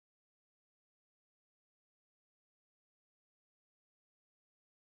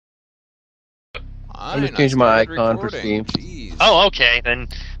I'm just changing my icon for Steam. Jeez. Oh, okay, then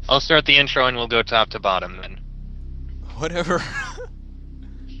I'll start the intro and we'll go top to bottom then. Whatever.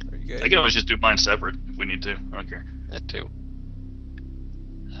 I can always just do mine separate if we need to. I don't care. That too.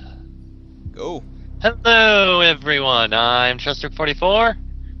 Go. Hello, everyone. I'm Chester44.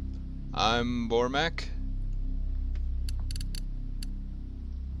 I'm Bormac.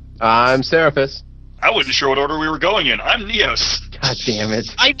 I'm Seraphis. I wasn't sure what order we were going in. I'm Neos. God damn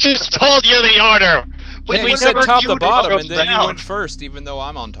it. I just told you the order! Wait, we said top to bottom, and then you went first, even though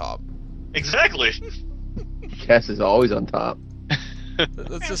I'm on top. Exactly. Cass is always on top.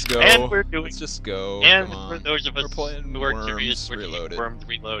 Let's just go. And we're doing... Let's just go. And Come on. for those of us we're playing who are Worms curious, we're doing Reloaded. Worms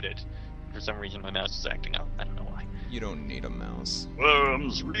Reloaded. For some reason, my mouse is acting up. I don't know why. You don't need a mouse.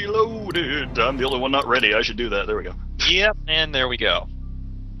 Worms Reloaded. I'm the only one not ready. I should do that. There we go. Yep, and there we go.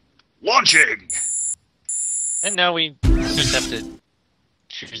 Launching! And now we just have to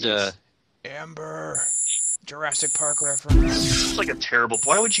choose a... Amber. Jurassic Park reference. It's like a terrible...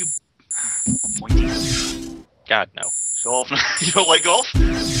 Why would you... Pointy. God, no. Golf? You don't like golf?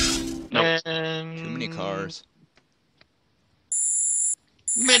 No. Too many cars.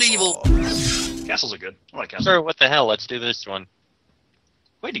 Medieval. Castles are good. I like castles. Sure, what the hell? Let's do this one.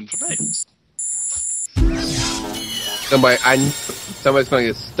 Waiting for me. Somebody's going to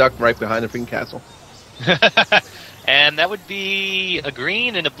get stuck right behind the freaking castle. And that would be a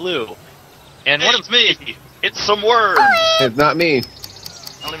green and a blue. And Hey, one it's me! It's some worms! It's not me. I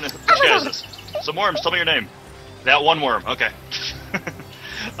don't even know which guy is this. Some worms, tell me your name. That one worm, okay.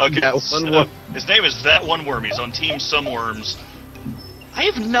 Okay, That one worm. His name is That One Worm. He's on Team Some Worms. I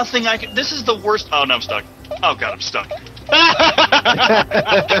have nothing I can... This is the worst... Oh, no, I'm stuck. Oh, God, I'm stuck.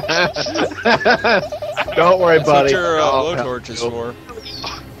 Don't worry, That's buddy. what your Oh, blowtorch is for.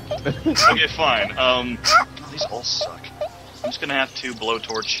 Okay, fine. These all suck. I'm just gonna have to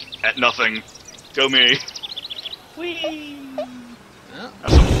blowtorch at nothing. Go me. Whee! Yeah.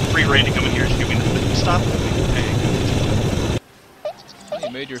 Have some free reign to come in here and shoot me. Stop. Hey. You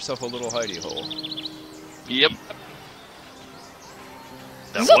made yourself a little hidey hole. Yep.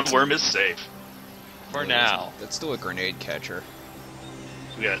 That one worm is safe. For now. That's still a grenade catcher.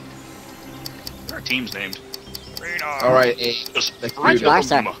 We got... What are our teams named? Radar. Alright, Just Let's bring do them. it.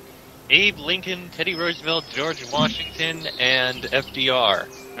 sir. Abe Lincoln, Teddy Roosevelt, George Washington, and FDR.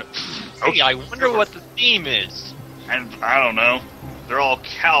 Oh, Hey, I wonder what the theme is. And I don't know. They're all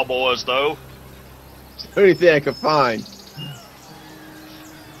cowboys, though. It's the only thing I could find.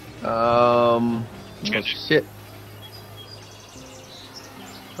 Well, shit.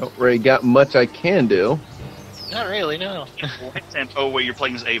 Don't really got much I can do. Not really, no. And, oh, wait, you're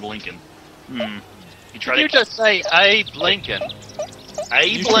playing as Abe Lincoln. You try You to... just say Abe Lincoln.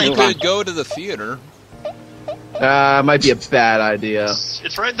 Abe You Lincoln. could go to the theater. Might be a bad idea.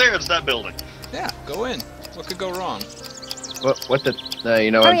 It's right there. It's that building. Yeah, go in. What could go wrong? What the... you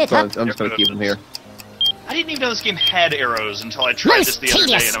know, I'm just going to keep him here. I didn't even know this game had arrows until I tried this the other day,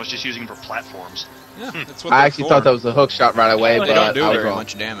 tedious. and I was just using them for platforms. Yeah, that's what I they're actually for. thought that was a hook shot right away, They They but don't do I was very wrong.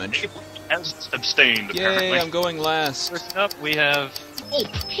 much damage. As abstained, apparently. Yay, I'm going last. First up, we have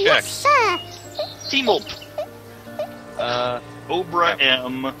Ulp. Check. Sir. Team Ulp. Cobra yeah.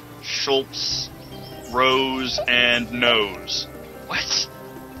 M, Schultz, Rose, and Nose. What?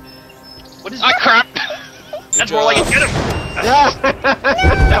 What is Ah, crap! That's more like it. Get him!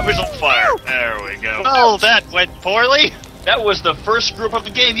 That was on fire. There we go. Oh, that went poorly. That was the first group of the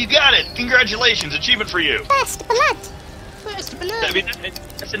game. You got it. Congratulations. Achievement for you. First blood. I mean,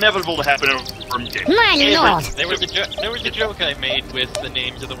 it's inevitable to happen in a worm game. My lord. There was a joke I made with the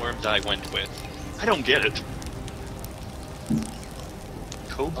names of the worms I went with. I don't get it.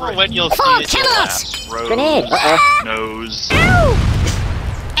 Cobra, Oh, when you'll see Four it, you'll killers. laugh. Rose, Grenade. Nose. Ow.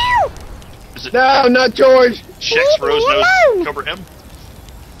 Ow. Is it No, not George! Shex, Rose, Nose, Whoa. Cobra M?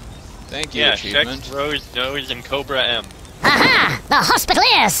 Thank you, Yeah, achievement. Shex, Rose, Nose, and Cobra M. Aha! The hospital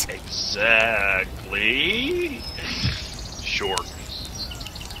is. Exactly. Sure.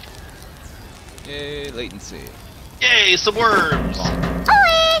 Yay, latency. Yay, some worms!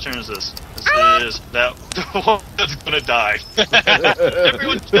 Which turn is this? This is that the one that's gonna die.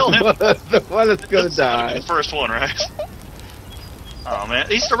 Everyone kill him! The one that's gonna This is gonna be die. the first one, right? Oh man,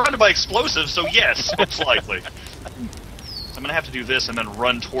 he's surrounded by explosives, so yes, most likely. I'm gonna have to do this and then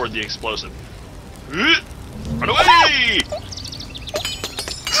run toward the explosive. Run away!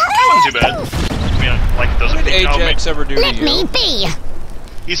 That wasn't too bad. I mean, like, it doesn't What did Ajax ever do to Let me you? be.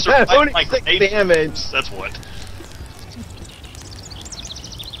 He's That's survived only my 6 grenade. damage. That's what.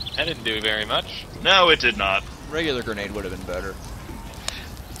 That didn't do very much. No, it did not. Regular grenade would have been better.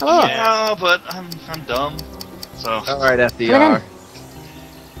 Oh. Yeah, but I'm dumb. So Alright, FDR.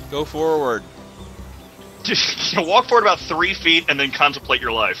 Go forward. Just walk forward about 3 feet and then contemplate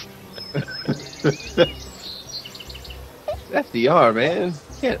your life. FDR, man.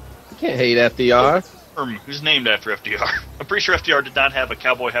 You can't hate FDR. Who's named after FDR? I'm pretty sure FDR did not have a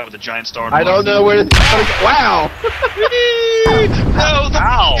cowboy hat with a giant star on I don't know where this is going to go. Wow! No,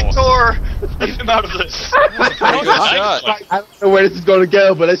 the door! Leave him out of this. Good shot. I don't know where this is going to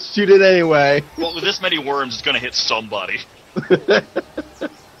go, but let's shoot it anyway. Well, with this many worms, it's going to hit somebody.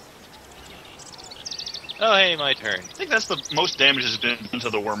 Oh, hey, my turn. I think that's the most damage has been done to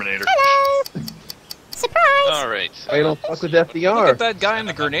the Worminator. Hello. Surprise. Alright. I don't fuck with Look FDR. at that guy in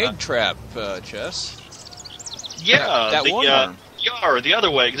the grenade trap, Chess. Yeah, That the, one worm. the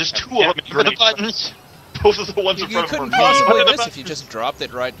other way. There's 2 of them. For the buttons. Both of the ones You in front couldn't of me. possibly miss if you just dropped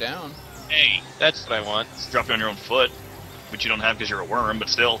it right down. Hey, that's what I want. Drop it on your own foot, which you don't have because you're a worm, but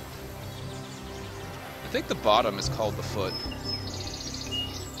still. I think the bottom is called the foot.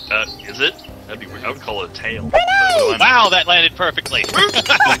 Is it? That'd be weird. I would call it a tail. Wow, that landed perfectly.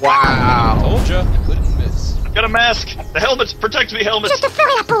 Wow. Told ya, you couldn't miss. I've got a mask. The helmets protect me. Helmets. Just a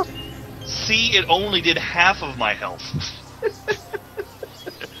fairy apple. See, it only did half of my health.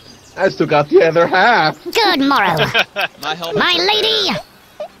 I still got the other half. Good morrow. My helmet. My lady.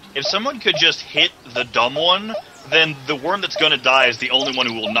 If someone could just hit the dumb one, then the worm that's gonna die is the only one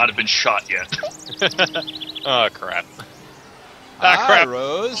who will not have been shot yet. Oh, crap. Ah, crap.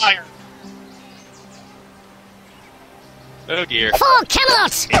 Rose. Fire. Oh, dear. For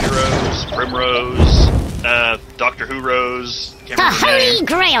Camelot. Amy Rose, Primrose, Doctor Who Rose. Can't The remember her Holy name.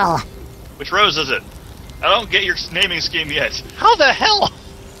 Grail. Which Rose is it? I don't get your naming scheme yet. How the hell?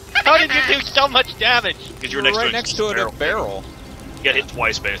 How did you do so much damage? Because You you're were next right to next to it a barrel. You got hit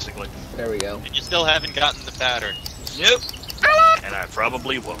twice, basically. There we go. And you still haven't gotten the pattern. Nope. And I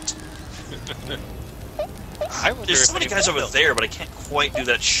probably won't. I wonder There's if so many anyone guys over will. there, but I can't quite do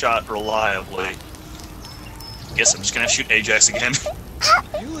that shot reliably. Guess I'm just gonna have to shoot Ajax again.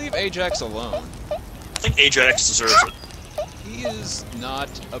 You leave Ajax alone. I think Ajax deserves it. He is not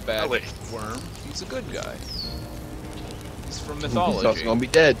a bad Oh, wait. worm. He's a good guy. He's from He's also mythology. going to be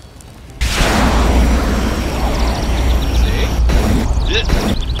dead. See?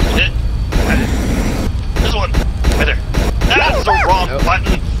 This one! Right there. That's the wrong Nope.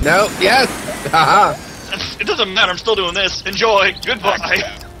 button! No, yes! Haha! It doesn't matter, I'm still doing this. Enjoy! Goodbye!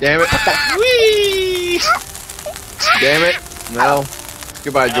 Damn it. Whee! Damn it. No.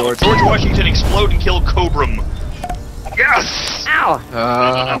 Goodbye, George. George Washington explode and kill Cobram. Yes! Ow. I don't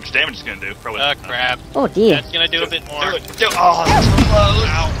know how much damage it's gonna do. Probably Oh, not. crap. Oh dear. That's gonna do a bit more. Do it. Do it. Oh, that's so close.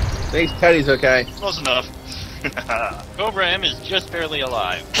 Ow. Thanks, Teddy's okay. Close enough. Cobra M is just barely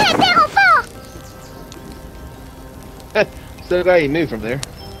alive. Still glad you moved from there.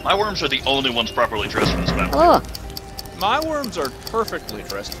 My worms are the only ones properly dressed for this battle. Oh, My worms are perfectly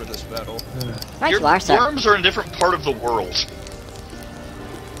dressed for this battle. right Your you are, sir. worms are in a different part of the world.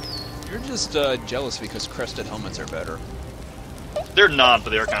 You're just jealous because crested helmets are better. They're not, but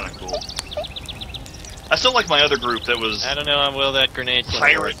they are kind of cool. I still like my other group that was I don't know how well that grenade's gonna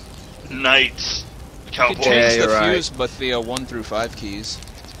Pirate Knights You Cowboy. could change you're the right. fuse, but the 1 through 5 keys.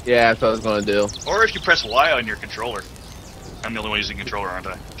 Yeah, that's what I was going to do. Or if you press Y on your controller. I'm the only one using controller, aren't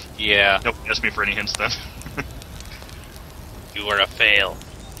I? work. Yeah, Nope, ask me for any hints then. you were a fail.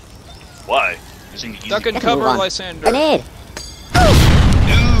 Why? Using the easy Duck and Let's cover, move on. Lysander. Grenade.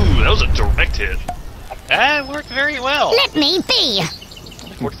 Ooh, that was a direct hit. That worked very well. Let me be.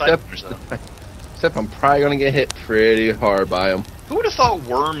 45 Yep. damage though. Except I'm probably going to get hit pretty hard by him. Who would have thought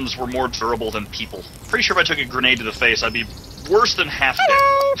worms were more durable than people? Pretty sure if I took a grenade to the face, I'd be worse than half dead.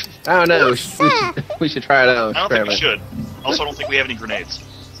 I don't know. We should try it out. I don't think we should. Also, I don't think we have any grenades.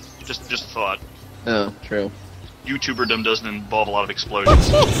 Just a thought. Oh, true. YouTuberdom doesn't involve a lot of explosions.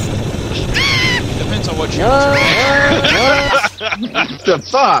 Depends on what you No, The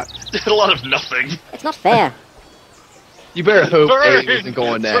fuck? Did a lot of nothing. it's not fair. You better hope Burn! A isn't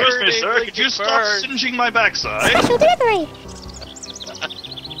going next. Excuse me, sir. Could you stop singeing my backside? Special delivery.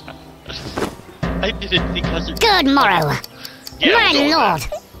 I did it because of Good morrow. Yeah, My we'll go with lord.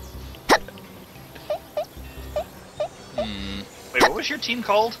 that. Wait, what was your team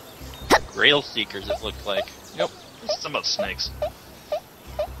called? Grail Seekers, it looked like. Something about snakes.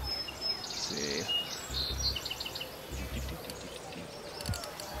 Let's see. What you can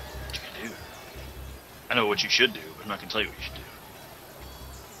do? I know what you should do, but I'm not gonna tell you what you should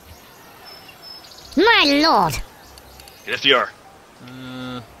do. My lord. Get FDR.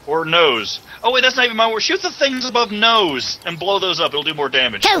 Or nose. Oh wait, that's not even my word. Shoot the things above nose and blow those up. It'll do more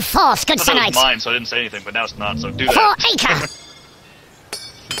damage. Go forth, good I thought that knight. was mine, so I didn't say anything, but now it's not, so do For that. acre.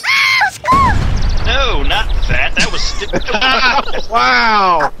 Ah, score. No, not the that. That was stupid.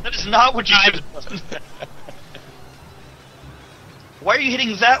 Wow! That is not what you should have done. Why are you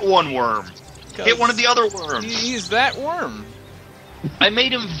hitting that one worm? Hit one of the other worms. He's that worm. I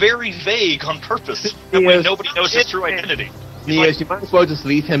made him very vague on purpose. That way nobody knows his true identity. Yes, you might as well just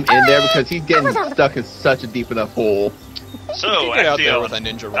leave him in there because he's getting stuck in such a deep enough hole. So, Get out there Axion, with a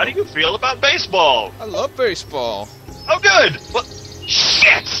ninja how do rope. you feel about baseball? I love baseball. Oh, good! What?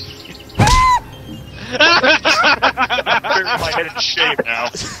 Shit! My head in shape now.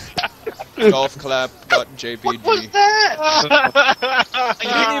 Golf clap got JPG. What was that? You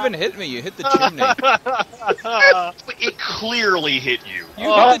didn't even hit me. You hit the chimney. It clearly hit you.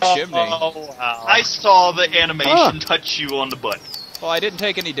 You hit the chimney. Oh, wow. I saw the animation touch you on the butt. Well, I didn't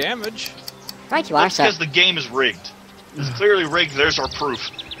take any damage. Right you are, That's sir. because the game is rigged. It's clearly rigged. There's our proof.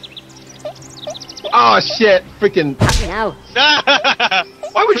 Oh shit! Freaking! Now.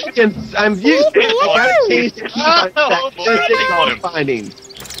 Why would you? I'm used to it. I gotta change the key on Oh, finding.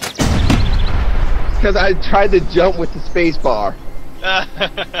 Because I tried to jump with the space bar.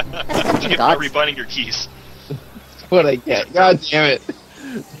 You get by rebinding your keys. That's what I get. God damn it!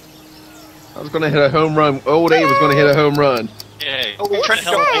 I was gonna hit a home run. Old Abe was gonna hit a home run. Yay. Oh, we're trying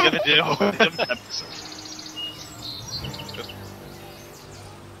to What the hell am I help. gonna do?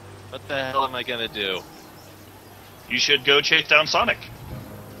 What the hell am I gonna do? You should go chase down Sonic.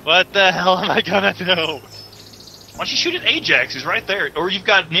 What the hell am I gonna do? Why don't you shoot at Ajax? He's right there. Or you've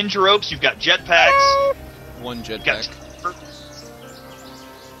got ninja ropes, you've got jetpacks. One You've got... jetpack.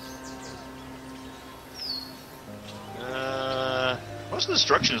 Most of the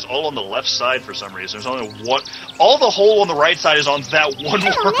destruction is all on the left side for some reason. There's only one... All the hole on the right side is on that one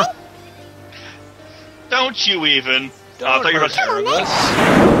worm. Don't you even. I thought you were about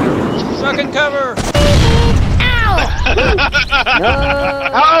to... Suck and cover! Ow!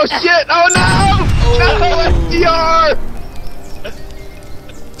 Oh shit! Oh no! No! SDR!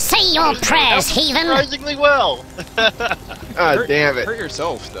 Say your prayers, heathen. Surprisingly well. God damn it! Hurt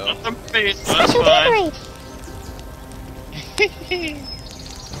yourself, though. That's fine.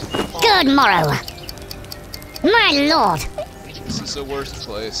 Good morrow. My lord. This is the worst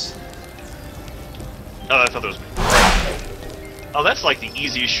place. Oh, I thought that was me. Oh, that's like the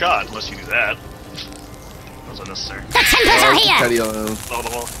easiest shot, unless you do that. That was unnecessary. The Templars are here. Teddy alone. Oh, the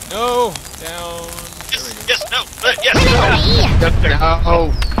wall. No! Down. There we go. Yes, no, yes, Delivery.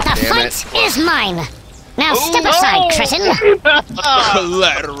 No! The Damn fight it. is mine. Now Oh, step aside, cretin.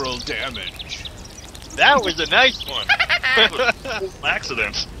 Collateral damage. That was a nice one.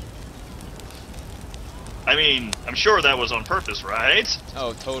 accident. I mean, I'm sure that was on purpose, right?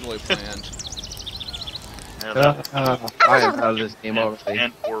 Oh, totally planned. Yeah, I am out of this game already.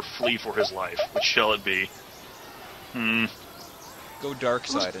 and or flee for his life. Which shall it be? Go dark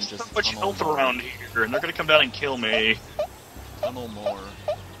side and There's just so much tunnel health more. around here, and they're gonna come down and kill me. Tunnel more.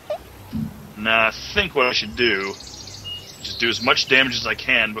 Nah, I think what I should do is just do as much damage as I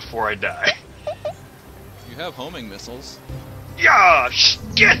can before I die. You have homing missiles. Yeah,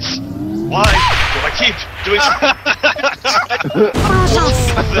 shit! Why do I keep doing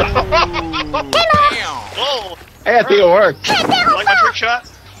Oh, Hey, I think it worked. you like my trick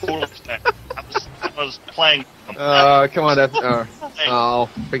shot? I was playing. Come on, that's oh,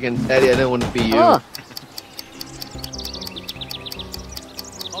 freaking Teddy! I didn't want to be you. Oh,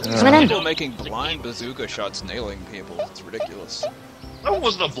 All these Come on in. people making blind bazooka shots nailing people. It's ridiculous. That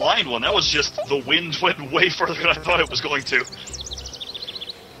wasn't a blind one. That was just the wind went way further than I thought it was going to.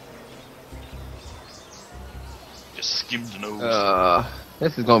 Just skimmed the nose.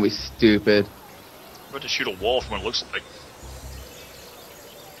 This is gonna be stupid. I'm about to shoot a wall from what it looks like.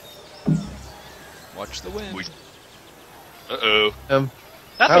 Watch the wind. Uh-oh. Um,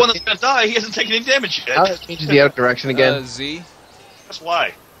 That's the one that's gonna die. He hasn't taken any damage How yet. it changes the other direction again? Z. That's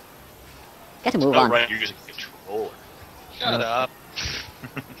why. get a move Oh, on. right, you're using a controller. Shut up.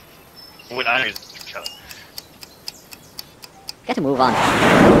 Wait, I need to shut up. Get a move on.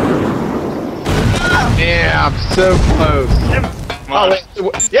 Yeah, I'm so close. Come Oh, on. wait,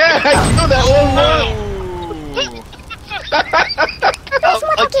 yeah, I killed that one worm.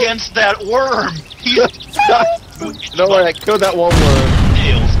 Against that worm! He's Don't worry, I killed that one worm.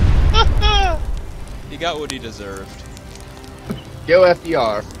 tails. He got what he deserved. Go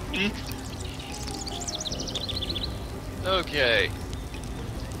FDR. Okay.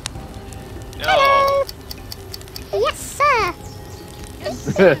 No. Yes,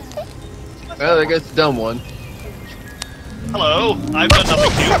 sir. Well, there goes the dumb one. Hello, I've done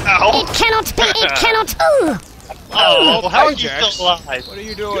nothing to you. Ow! It cannot be. It cannot. Ooh. Oh, how are you Ajax. still alive? What are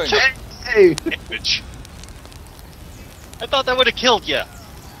you doing? Hey, Bitch. I thought that would have killed you.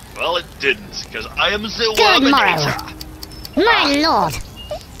 Well, it didn't, because I am the Good Warminator. My lord.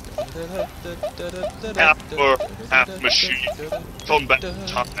 Half or half machine. Combat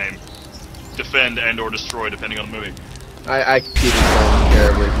time. Defend and or destroy, depending on the movie. I keep it going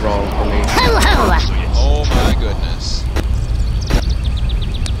terribly wrong for me. Ho ho. So yes. Oh my goodness.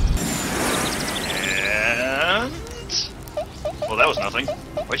 And... well, that was nothing.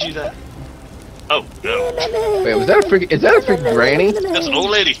 Why'd you do that? Oh, no. Wait, was that a freaking? Is that a freaking granny? That's an old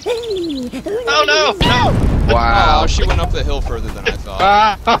lady. Oh, no! No! Wow. Oh, she went up the hill further than I thought.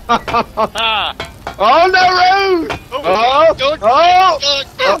 Ah! Oh no, Rose!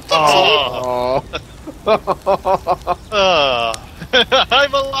 Oh! Oh!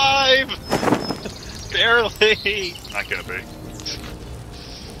 I'm alive! Barely! Not gonna be.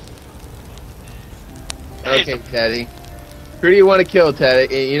 Okay, Teddy. Who do you want to kill,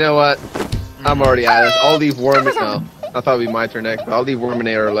 Teddy? You know what? I'm already at it. I'll leave Worminator. No, I thought it'd be my turn next, but I'll leave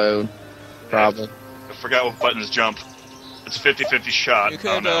Worminator alone. Probably. I forgot what buttons jump. It's a 50-50 shot. You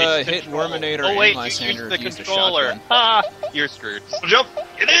could hit Worminator Oh wait, and you Lysander used the to use the controller. shotgun. Ha! You're screwed. Jump!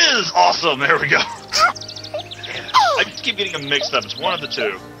 It is awesome! There we go. I just keep getting them mixed up. It's one of the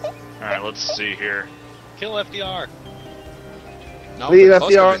two. Alright, let's see here. Kill FDR. No, Leave with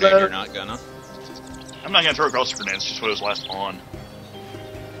cluster FDR grenade, though. you're not gonna. I'm not gonna throw a cluster grenade, it's just what it was last on.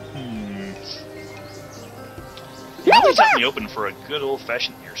 Nobody's out in the open for a good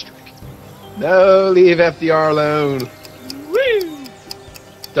old-fashioned airstrike. No, leave FDR alone. Woo!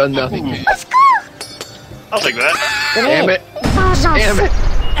 Done nothing. I'll take that. Damn it! Damn it!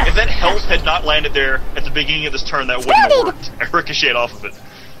 If that health had not landed there at the beginning of this turn, that wouldn't have worked. I ricocheted off of it.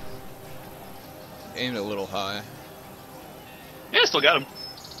 Aimed a little high. Yeah, still got him.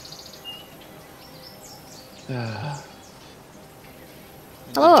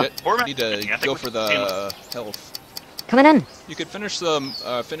 Hello. Or- Need to I think go we're for the health. Coming in. You could finish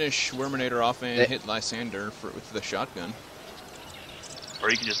the finish Worminator off and hit Lysander with the shotgun. Or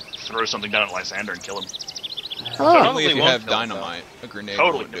you can just throw something down at Lysander and kill him. Hello. Only Probably if you won't have kill him, though. dynamite. A grenade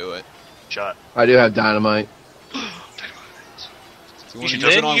Totally. won't do it. Shot. I do have dynamite. If you You want to should- use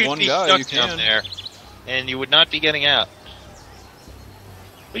it Then on you'd one be guy, stuck you down can. there, and you would not be getting out.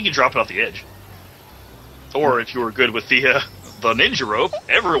 You can drop it off the edge. Or if you were good with the ninja rope,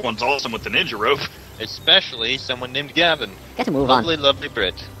 everyone's awesome with the ninja rope. Especially someone named Gavin. Get a move on. Lovely, lovely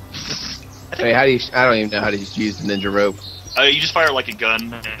Brit. Hey, how do you? I don't even know how to use the ninja rope. You just fire like a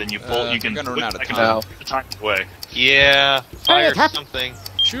gun, and then you pull. You can I'm gonna run out of I can time. put the time away. Yeah, fire it up. something.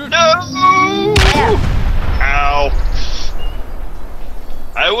 Shoot! No! Ow!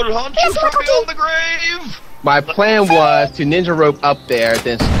 I will haunt you from beyond the grave. My plan was to ninja rope up there,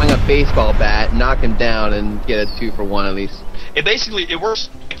 then swing a baseball bat, knock him down, and get a 2-for-1 at least. It works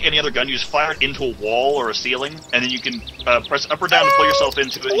like any other gun. You just fire it into a wall or a ceiling, and then you can press up or down to pull yourself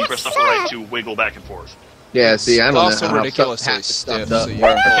into it, and you press up or right to wiggle back and forth. Yeah, see, I don't know also how ridiculously half the stuff stiff, does so you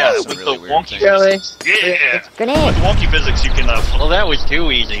work. can Yeah, pull some with really the weird wonky things. Really? physics. Yeah! Grenade. With wonky physics, you can... Well, that was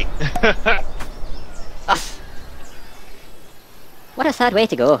too easy. What a sad way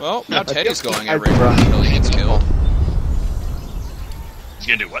to go. Well, now Teddy's going I every think- round until he gets killed. He's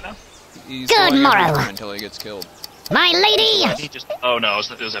gonna do what now? He's Good going every morrow. turn until he gets killed. My lady. He just... Oh no, it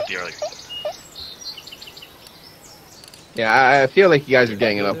was FDR. Yeah, I feel like you guys are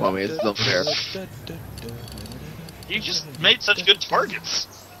ganging up on me. It's not fair. You just made such good targets.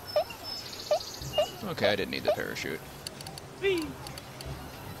 Okay, I didn't need the parachute.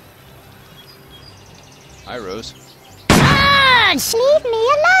 Hi, Rose. Dodge. Leave me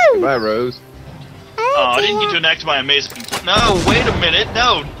alone. Bye, Rose. Oh, I didn't get to enact my amazing... No, wait a minute.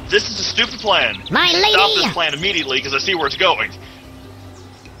 No, this is a stupid plan. My Stop lady. this plan immediately, because I see where it's going.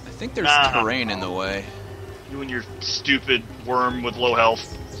 I think there's Nah. terrain in the way. You and your stupid worm with low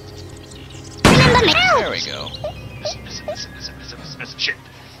health. Remember me. There we go. Miss, shit.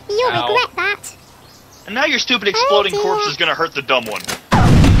 You'll Ow. regret that. And now your stupid exploding dear. corpse is gonna hurt the dumb one.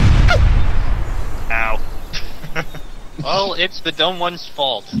 Ow. Well, it's the dumb one's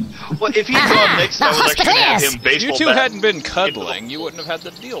fault. Well, if he'd gone next, I was actually gonna have him If baseball you two bat. hadn't been cuddling, you wouldn't have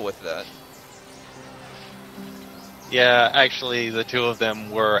had to deal with that. Yeah, actually, the two of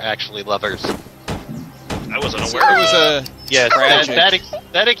them were actually lovers. I wasn't So aware it of was it. a Yes, tragic.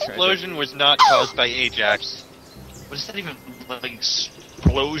 that explosion was not caused by Ajax. What is that even, like,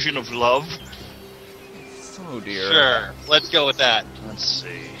 explosion of love? Oh dear. Sure, let's go with that. Let's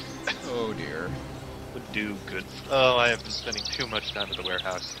see. Oh dear. Would do good. Oh, I have been spending too much time at the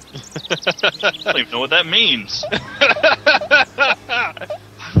warehouse. I don't even know what that means. I don't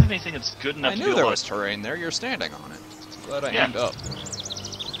have anything that's good enough I to knew be there able was terrain there. You're standing on it. Glad I Yeah. aimed up.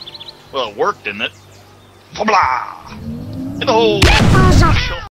 Well, it worked, didn't it? Blah! In the hole! Bonjour.